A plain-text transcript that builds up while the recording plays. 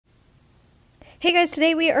Hey guys,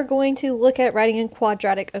 today we are going to look at writing in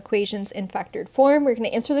quadratic equations in factored form. We're going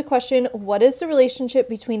to answer the question, what is the relationship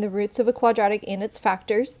between the roots of a quadratic and its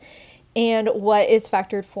factors, and what is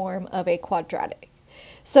factored form of a quadratic?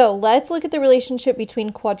 So let's look at the relationship between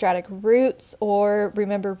quadratic roots, or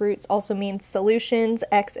remember roots also means solutions,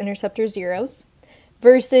 x-intercept or zeros,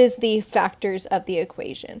 versus the factors of the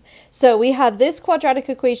equation. So we have this quadratic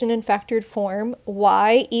equation in factored form,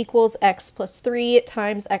 y equals x plus 3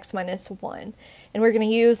 times x minus 1. And we're going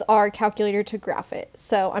to use our calculator to graph it.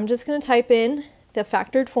 So I'm just going to type in the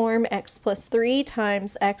factored form, x plus 3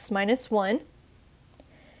 times x minus 1.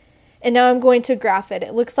 And now I'm going to graph it.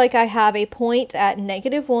 It looks like I have a point at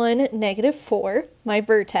 -1, -4, my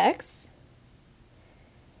vertex.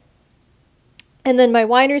 And then my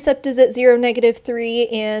y-intercept is at 0,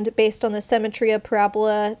 -3, and based on the symmetry of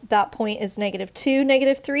parabola, that point is -2,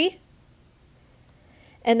 -3.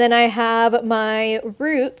 And then I have my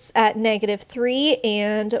roots at -3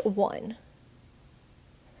 and 1.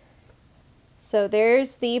 So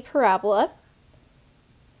there's the parabola.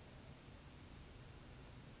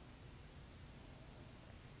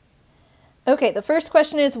 Okay, the first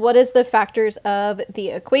question is, what is the factors of the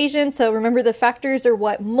equation? So remember, the factors are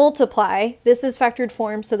what multiply. This is factored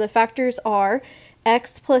form, so the factors are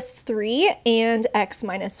x plus 3 and x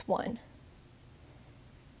minus 1.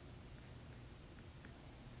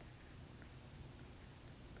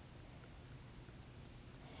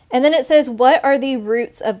 And then it says, what are the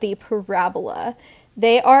roots of the parabola?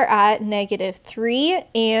 They are at -3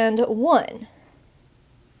 and 1.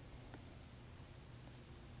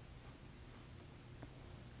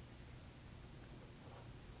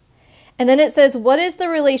 And then it says, what is the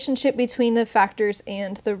relationship between the factors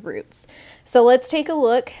and the roots? So let's take a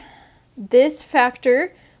look. This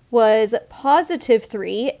factor was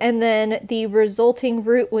 +3, and then the resulting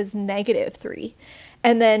root was -3.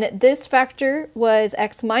 And then this factor was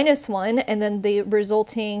x minus 1, and then the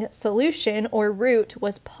resulting solution or root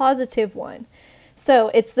was +1.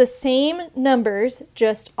 So it's the same numbers,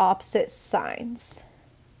 just opposite signs.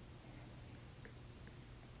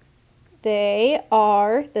 They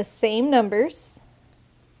are the same numbers,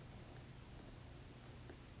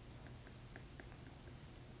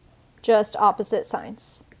 just opposite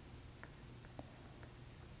signs.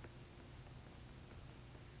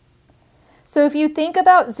 So if you think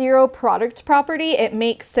about zero product property, it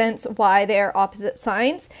makes sense why they are opposite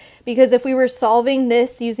signs, because if we were solving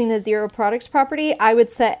this using the zero product property, I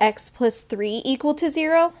would set x plus 3 equal to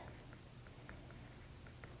 0.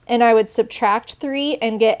 And I would subtract 3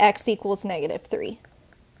 and get x equals -3.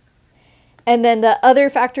 And then the other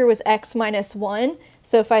factor was x minus 1.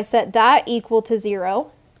 So if I set that equal to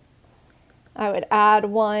 0, I would add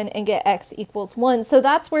 1 and get x equals 1. So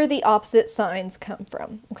that's where the opposite signs come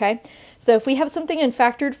from, okay? So if we have something in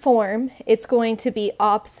factored form, it's going to be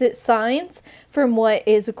opposite signs from what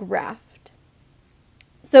is graphed.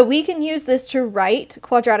 So we can use this to write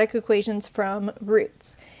quadratic equations from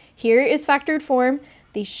roots. Here is factored form.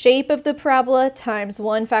 The shape of the parabola times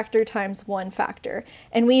one factor times one factor.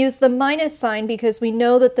 And we use the minus sign because we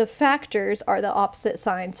know that the factors are the opposite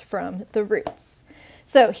signs from the roots.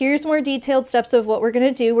 So here's more detailed steps of what we're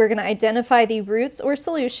going to do. We're going to identify the roots or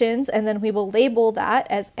solutions, and then we will label that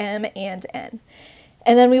as m and n.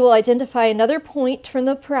 And then we will identify another point from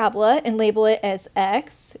the parabola and label it as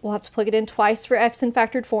x. We'll have to plug it in twice for x in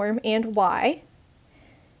factored form, and y.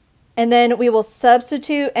 And then we will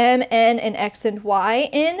substitute m, n, and x and y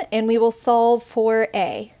in, and we will solve for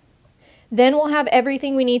a. Then we'll have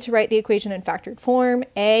everything we need to write the equation in factored form,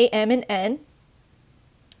 a, m, and n.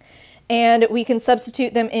 And we can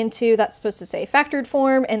substitute them into, that's supposed to say factored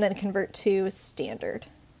form, and then convert to standard.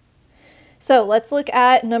 So let's look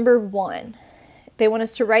at number 1. They want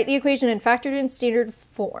us to write the equation in factored and standard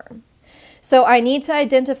form. So I need to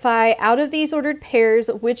identify out of these ordered pairs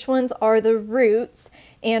which ones are the roots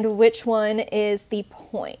and which one is the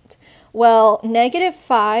point. Well,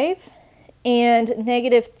 -5 and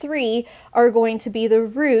 -3 are going to be the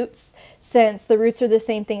roots, since the roots are the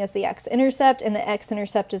same thing as the x-intercept, and the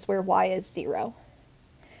x-intercept is where y is 0.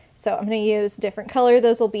 So I'm going to use a different color.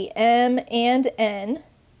 Those will be m and n.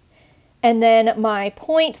 And then my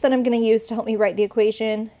point that I'm going to use to help me write the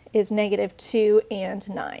equation is -2 and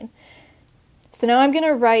 9. So now I'm going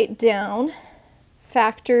to write down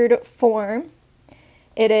factored form.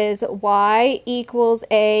 It is y equals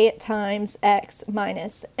a times x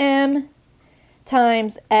minus m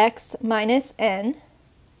times x minus n.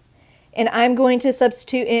 And I'm going to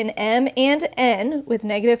substitute in m and n with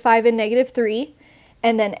 -5 and -3.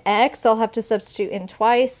 And then x I'll have to substitute in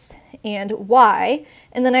twice, and y.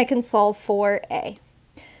 And then I can solve for a.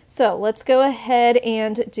 So let's go ahead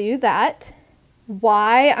and do that.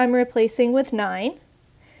 y I'm replacing with 9.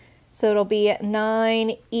 So it'll be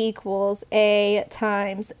 9 equals a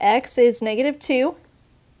times x is negative 2.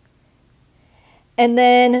 And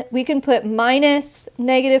then we can put minus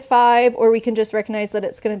negative 5, or we can just recognize that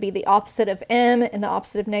it's going to be the opposite of m, and the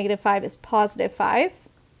opposite of negative 5 is positive 5,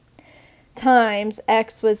 times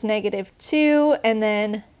x was negative 2, and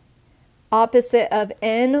then opposite of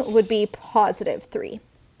n would be positive 3.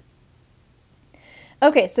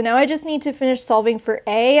 Okay, so now I just need to finish solving for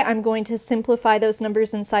a. I'm going to simplify those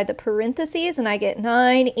numbers inside the parentheses, and I get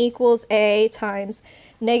 9 equals a times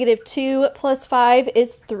negative 2 plus 5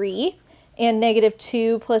 is 3. And negative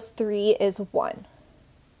 2 plus 3 is 1.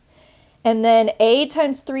 And then a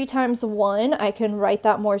times 3 times 1, I can write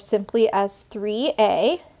that more simply as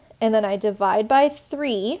 3a. And then I divide by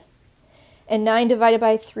 3. And 9 divided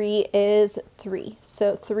by 3 is 3.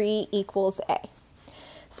 So 3 equals a.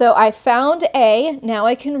 So I found a. Now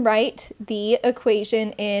I can write the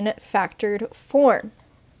equation in factored form.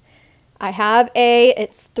 I have a,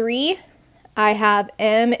 it's 3. I have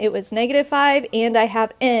m, it was negative 5, and I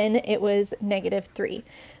have n, it was negative 3.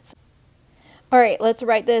 So, all right, let's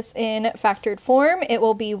write this in factored form. It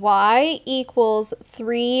will be y equals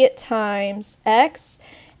 3 times x,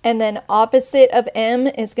 and then opposite of m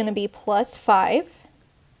is going to be plus 5,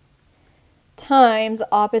 times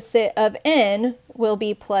opposite of n will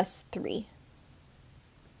be plus 3.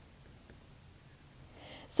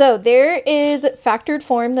 So there is factored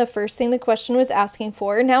form, the first thing the question was asking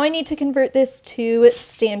for. Now I need to convert this to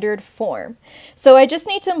standard form. So I just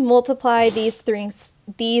need to multiply these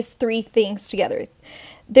three things together.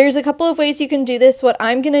 There's a couple of ways you can do this. What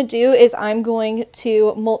I'm going to do is I'm going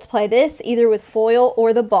to multiply this either with FOIL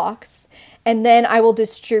or the box, and then I will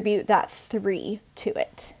distribute that 3 to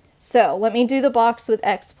it. So let me do the box with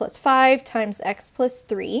x plus 5 times x plus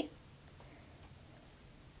 3.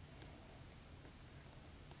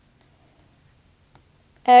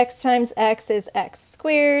 X times x is x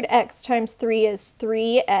squared, x times 3 is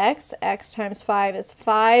 3x, x times 5 is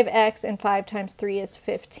 5x, and 5 times 3 is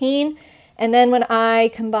 15. And then when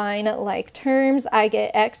I combine like terms, I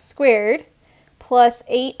get x squared plus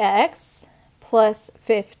 8x plus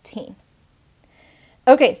 15.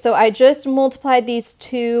 Okay, so I just multiplied these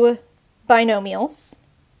two binomials,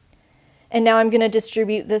 and now I'm going to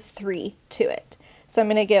distribute the 3 to it. So I'm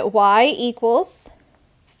going to get y equals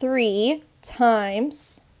 3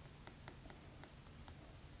 times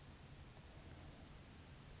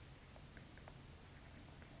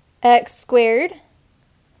x squared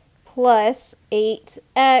plus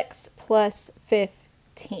 8x plus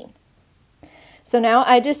 15. So now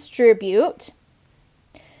I distribute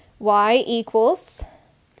y equals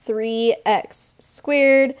 3x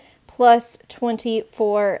squared plus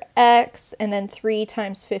 24x, and then 3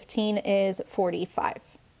 times 15 is 45.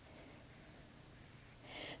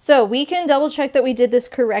 So we can double check that we did this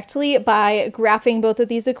correctly by graphing both of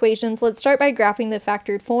these equations. Let's start by graphing the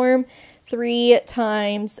factored form. 3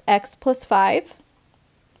 times x plus 5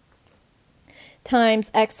 times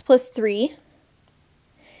x plus 3.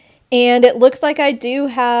 And it looks like I do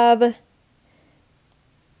have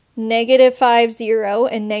negative 5, 0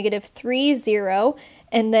 and negative 3, 0.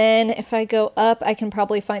 And then if I go up, I can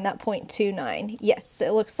probably find that 0.29. Yes,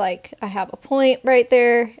 it looks like I have a point right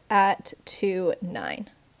there at 2,9.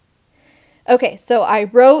 Okay, so I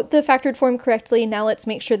wrote the factored form correctly. Now let's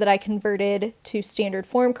make sure that I converted to standard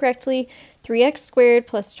form correctly. 3x squared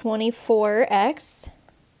plus 24x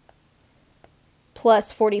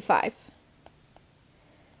plus 45.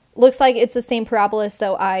 Looks like it's the same parabola,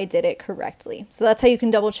 so I did it correctly. So that's how you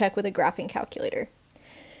can double check with a graphing calculator.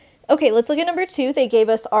 Okay, let's look at number 2. They gave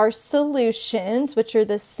us our solutions, which are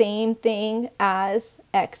the same thing as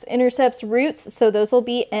x-intercepts roots. So those will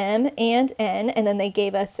be m and n, and then they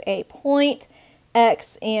gave us a point,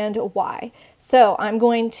 x, and y. So I'm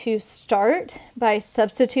going to start by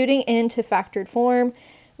substituting into factored form,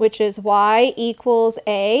 which is y equals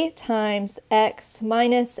a times x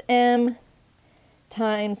minus m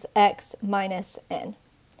times x minus n.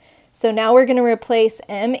 So now we're going to replace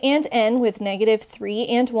m and n with negative 3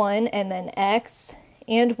 and 1, and then x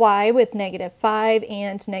and y with negative 5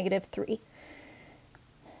 and negative 3.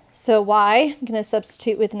 So y, I'm going to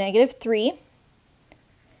substitute with negative 3,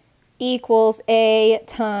 equals a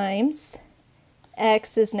times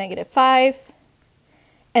x is negative 5,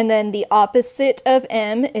 and then the opposite of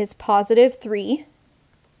m is positive 3,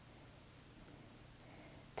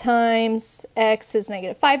 times x is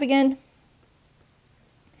negative 5 again,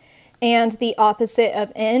 and the opposite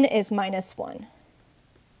of n is minus 1.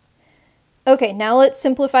 Okay, now let's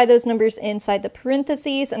simplify those numbers inside the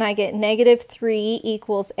parentheses, and I get negative 3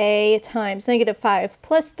 equals a times negative 5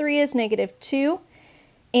 plus 3 is negative 2,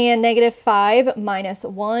 and negative 5 minus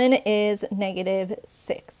 1 is negative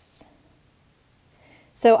 6.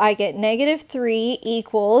 So I get negative 3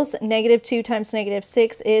 equals negative 2 times negative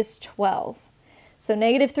 6 is 12. So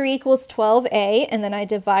negative 3 equals 12a, and then I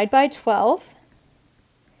divide by 12.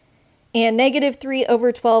 And negative 3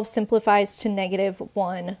 over 12 simplifies to negative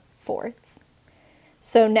 1/4.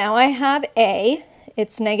 So now I have a,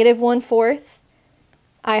 it's negative 1/4.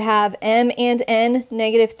 I have m and n,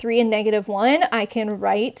 negative 3 and negative 1. I can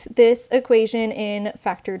write this equation in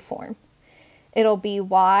factored form. It'll be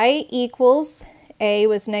y equals, a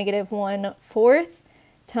was negative 1/4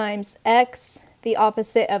 times x, the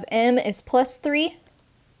opposite of m is plus 3,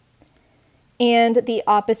 and the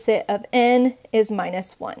opposite of n is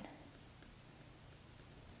minus 1.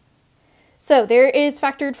 So there is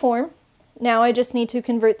factored form. Now I just need to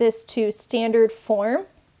convert this to standard form.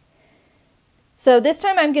 So this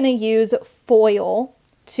time I'm going to use FOIL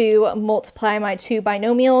to multiply my two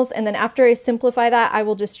binomials, and then after I simplify that, I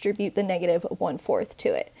will distribute the negative 1/4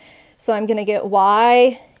 to it. So I'm going to get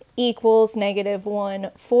y equals negative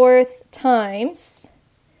 1/4 times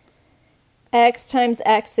x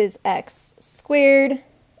is x squared,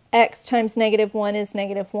 x times negative 1 is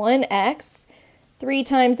negative 1x, 3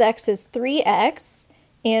 times x is 3x,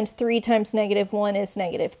 and 3 times negative 1 is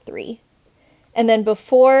negative 3. And then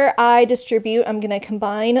before I distribute, I'm going to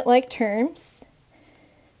combine like terms.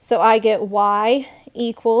 So I get y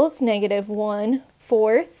equals negative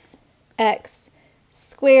 1/4 x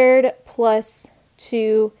squared plus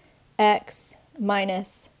 2x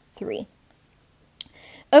minus 3.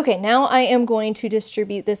 Okay, now I am going to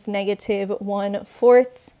distribute this negative 1/4.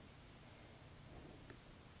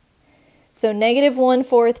 So negative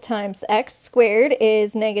 1/4 times x squared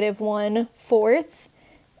is negative 1/4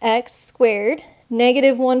 x squared.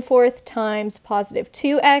 Negative 1/4 times positive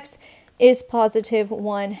 2x is positive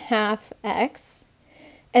 1/2 x.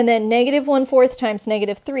 And then negative 1/4 times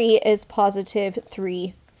negative 3 is positive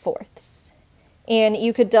 3/4. And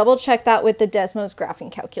you could double check that with the Desmos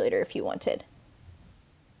graphing calculator if you wanted.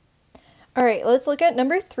 All right, let's look at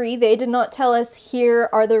number 3. They did not tell us here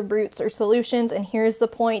are the roots or solutions, and here's the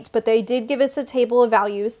point, but they did give us a table of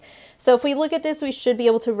values. So if we look at this, we should be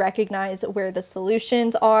able to recognize where the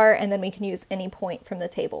solutions are, and then we can use any point from the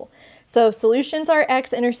table. So solutions are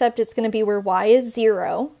x-intercept, it's going to be where y is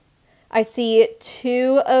 0. I see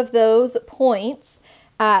 2 of those points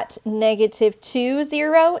at negative 2,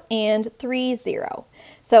 0, and 3, 0.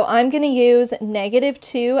 So I'm going to use negative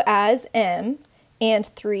 2 as m, and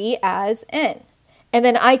 3 as n. And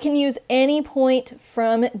then I can use any point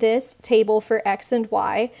from this table for x and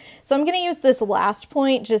y. So I'm going to use this last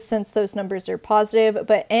point just since those numbers are positive,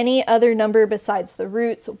 but any other number besides the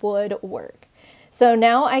roots would work. So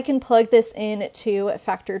now I can plug this into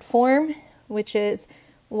factored form, which is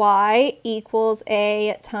y equals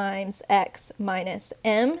a times x minus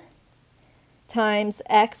m times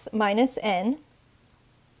x minus n.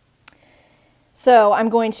 So I'm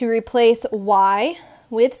going to replace y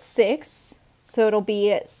with 6. So it'll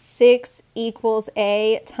be 6 equals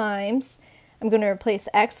a times, I'm going to replace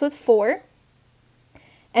x with 4.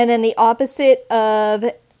 And then the opposite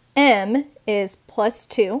of m is plus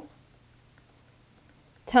 2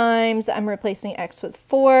 times, I'm replacing x with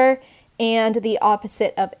 4. And the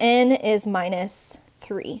opposite of n is minus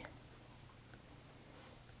 3.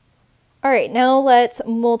 All right, now let's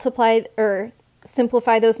multiply or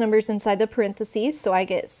simplify those numbers inside the parentheses. So I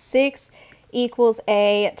get 6 equals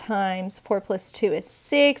a times 4 plus 2 is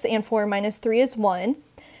 6, and 4 minus 3 is 1.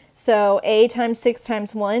 So a times 6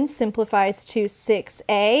 times 1 simplifies to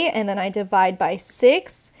 6a, and then I divide by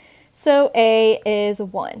 6. So a is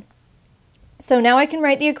 1. So now I can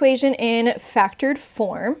write the equation in factored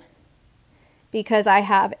form because I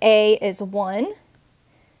have a is 1.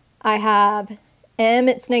 I have m,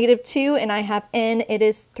 it's negative 2, and I have n, it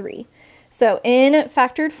is 3. So in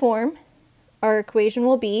factored form, our equation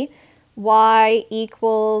will be y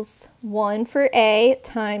equals 1 for a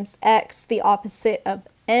times x, the opposite of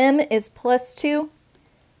m is plus 2,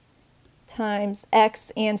 times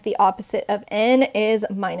x, and the opposite of n is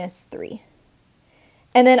minus 3.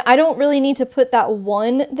 And then I don't really need to put that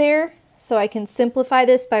 1 there, so I can simplify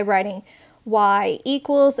this by writing y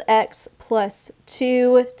equals x plus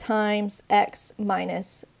 2 times x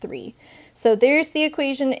minus 3. So there's the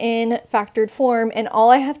equation in factored form, and all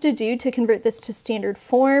I have to do to convert this to standard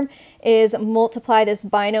form is multiply this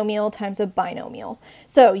binomial times a binomial.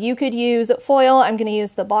 So you could use FOIL. I'm going to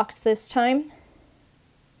use the box this time.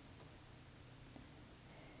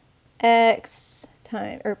 X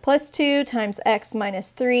plus 2 times x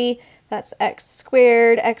minus 3, that's x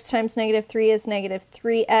squared. X times negative 3 is negative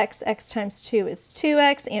 3x. X times 2 is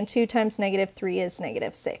 2x. And 2 times negative 3 is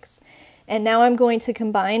negative 6. And now I'm going to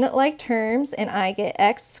combine like terms, and I get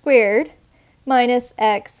x squared minus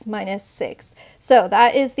x minus 6. So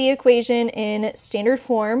that is the equation in standard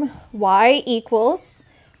form. Y equals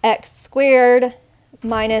x squared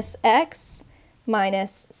minus x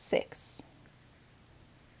minus 6.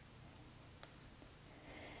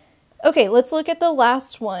 Okay, let's look at the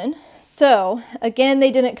last one. So again, they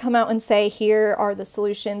didn't come out and say, here are the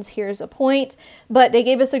solutions, here's a point, but they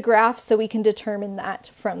gave us a graph so we can determine that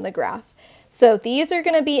from the graph. So these are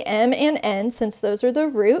going to be m and n since those are the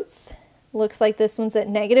roots. Looks like this one's at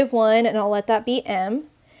 -1, and I'll let that be m.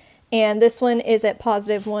 And this one is at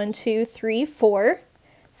positive 1, 2, 3, 4.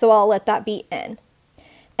 So I'll let that be n.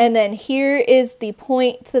 And then here is the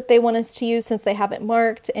point that they want us to use since they have it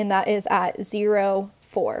marked, and that is at 0,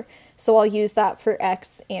 4. So I'll use that for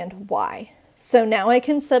x and y. So now I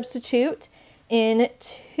can substitute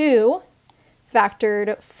into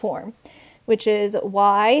factored form, which is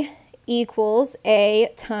y equals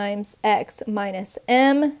a times x minus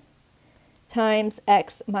m times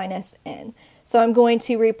x minus n. So I'm going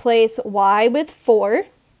to replace y with 4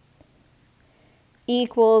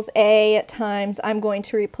 equals a times, I'm going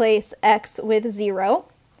to replace x with 0.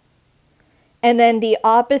 And then the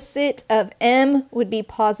opposite of m would be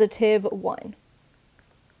positive 1.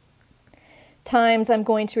 Times, I'm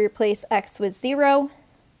going to replace x with 0.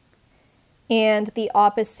 And the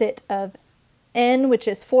opposite of n, which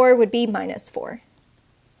is 4, would be minus 4.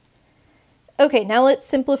 Okay, now let's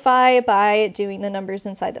simplify by doing the numbers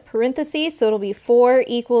inside the parentheses. So it'll be 4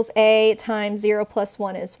 equals a times 0 plus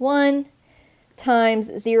 1 is 1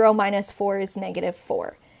 times 0 minus 4 is negative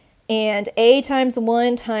 4. And a times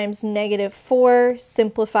 1 times negative 4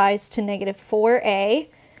 simplifies to negative 4a.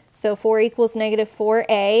 So 4 equals negative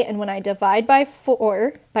 4a. And when I divide by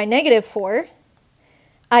negative 4,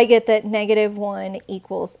 I get that negative 1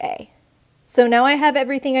 equals a. So now I have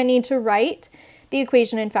everything I need to write the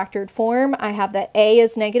equation in factored form. I have that a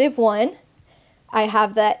is negative 1. I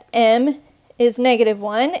have that m is negative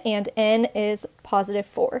 1 and n is positive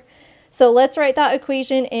 4. So let's write that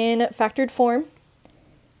equation in factored form.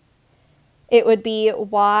 It would be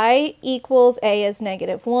y equals a is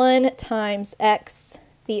negative 1 times x,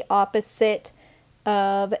 the opposite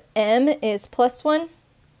of m is plus 1,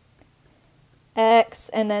 x,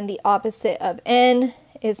 and then the opposite of n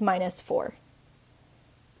is minus 4.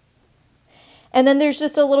 And then there's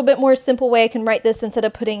just a little bit more simple way I can write this. Instead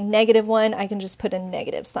of putting negative 1, I can just put a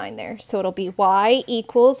negative sign there. So it'll be y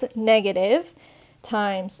equals negative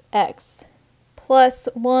times x plus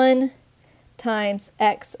 1 times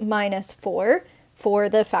x minus 4 for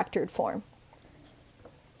the factored form.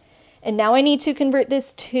 And now I need to convert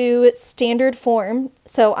this to standard form.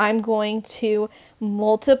 So I'm going to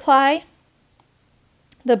multiply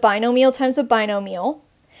the binomial times a binomial,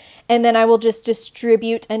 and then I will just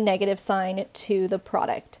distribute a negative sign to the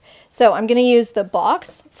product. So I'm going to use the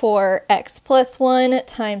box for x plus 1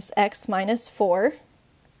 times x minus 4.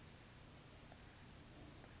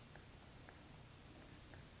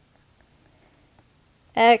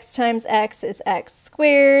 X times x is x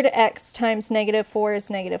squared, x times negative 4 is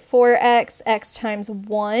negative 4x, x times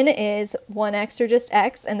 1 is 1x or just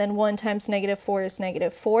x, and then 1 times negative 4 is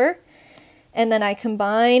negative 4. And then I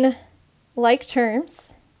combine like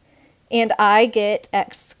terms, and I get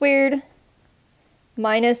x squared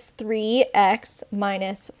minus 3x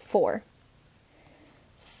minus 4.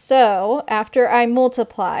 So after I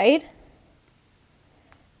multiplied,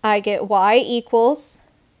 I get y equals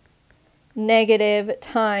negative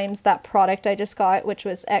times that product I just got, which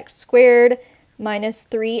was x squared minus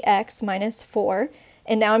 3x minus 4.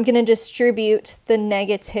 And now I'm going to distribute the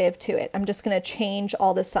negative to it. I'm just going to change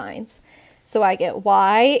all the signs. So I get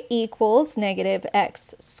y equals negative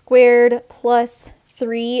x squared plus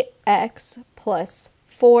 3x plus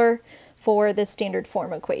 4 for the standard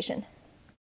form equation.